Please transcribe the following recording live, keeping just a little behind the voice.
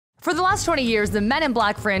For the last 20 years, the Men in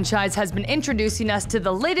Black franchise has been introducing us to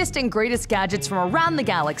the latest and greatest gadgets from around the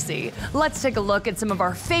galaxy. Let's take a look at some of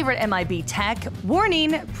our favorite MIB tech.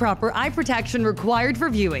 Warning, proper eye protection required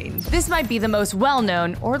for viewing. This might be the most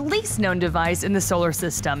well-known or least known device in the solar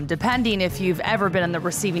system, depending if you've ever been on the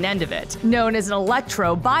receiving end of it. Known as an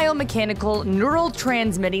electro-biomechanical neural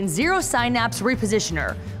transmitting zero synapse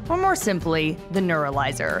repositioner, or more simply, the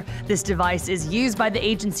neuralizer. This device is used by the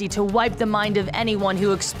agency to wipe the mind of anyone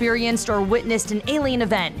who experienced or witnessed an alien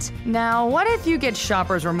event. Now, what if you get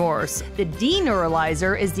shopper's remorse? The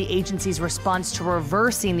deneuralizer is the agency's response to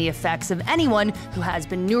reversing the effects of anyone who has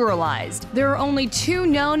been neuralized. There are only two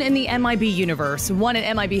known in the MIB universe, one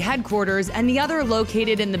at MIB headquarters and the other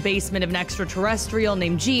located in the basement of an extraterrestrial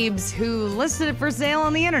named Jeeves, who listed it for sale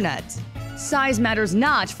on the internet. Size matters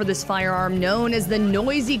not for this firearm known as the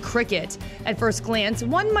Noisy Cricket. At first glance,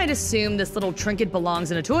 one might assume this little trinket belongs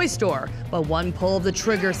in a toy store, but one pull of the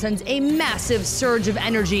trigger sends a massive surge of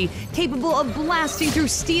energy capable of blasting through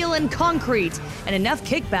steel and concrete, and enough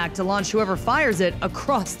kickback to launch whoever fires it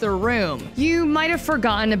across the room. You might have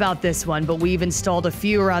forgotten about this one, but we've installed a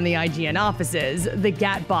few around the IGN offices. The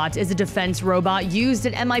GatBot is a defense robot used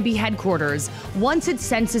at MIB headquarters. Once it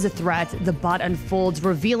senses a threat, the bot unfolds,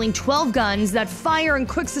 revealing 12 guns that fire in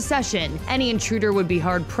quick succession. Any intruder would be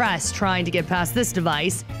hard-pressed trying to get past this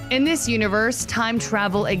device. In this universe, time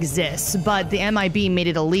travel exists, but the MIB made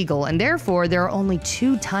it illegal, and therefore there are only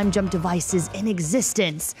two time jump devices in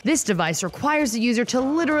existence. This device requires the user to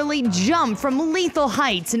literally jump from lethal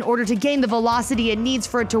heights in order to gain the velocity it needs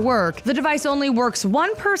for it to work. The device only works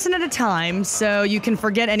one person at a time, so you can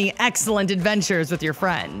forget any excellent adventures with your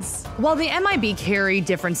friends. While the MIB carry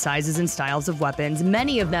different sizes and styles of weapons,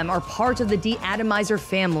 many of them are part of the deatomizer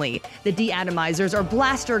family. The deatomizers are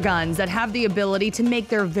blaster guns that have the ability to make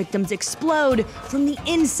their victims explode from the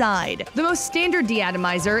inside. The most standard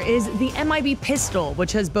deatomizer is the MIB pistol,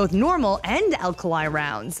 which has both normal and alkali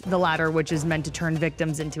rounds, the latter which is meant to turn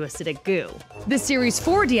victims into acidic goo. The Series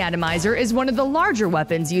 4 deatomizer is one of the larger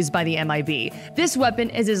weapons used by the MIB. This weapon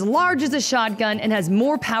is as large as a shotgun and has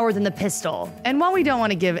more power than the pistol. And while we don't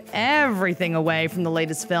want to give everything away from the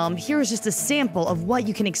latest film, here's just a sample of what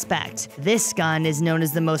you can expect. This gun is known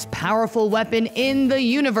as the most powerful weapon in the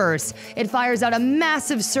universe. It fires out a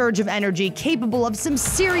massive surge of energy capable of some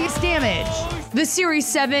serious damage. The Series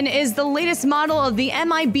 7 is the latest model of the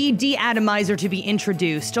MIB deatomizer to be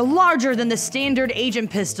introduced. Larger than the standard agent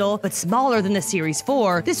pistol, but smaller than the Series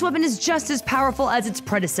 4, this weapon is just as powerful as its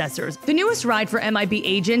predecessors. The newest ride for MIB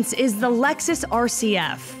agents is the Lexus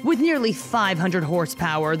RCF. With nearly 500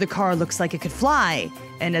 horsepower, the car looks like it could fly.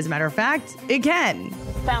 And as a matter of fact, it can.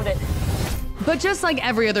 Found it. But just like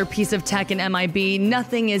every other piece of tech in MIB,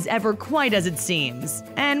 nothing is ever quite as it seems.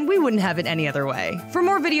 And we wouldn't have it any other way. For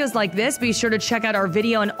more videos like this, be sure to check out our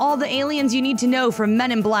video on all the aliens you need to know from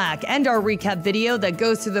Men in Black and our recap video that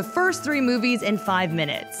goes through the first 3 movies in 5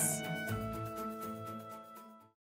 minutes.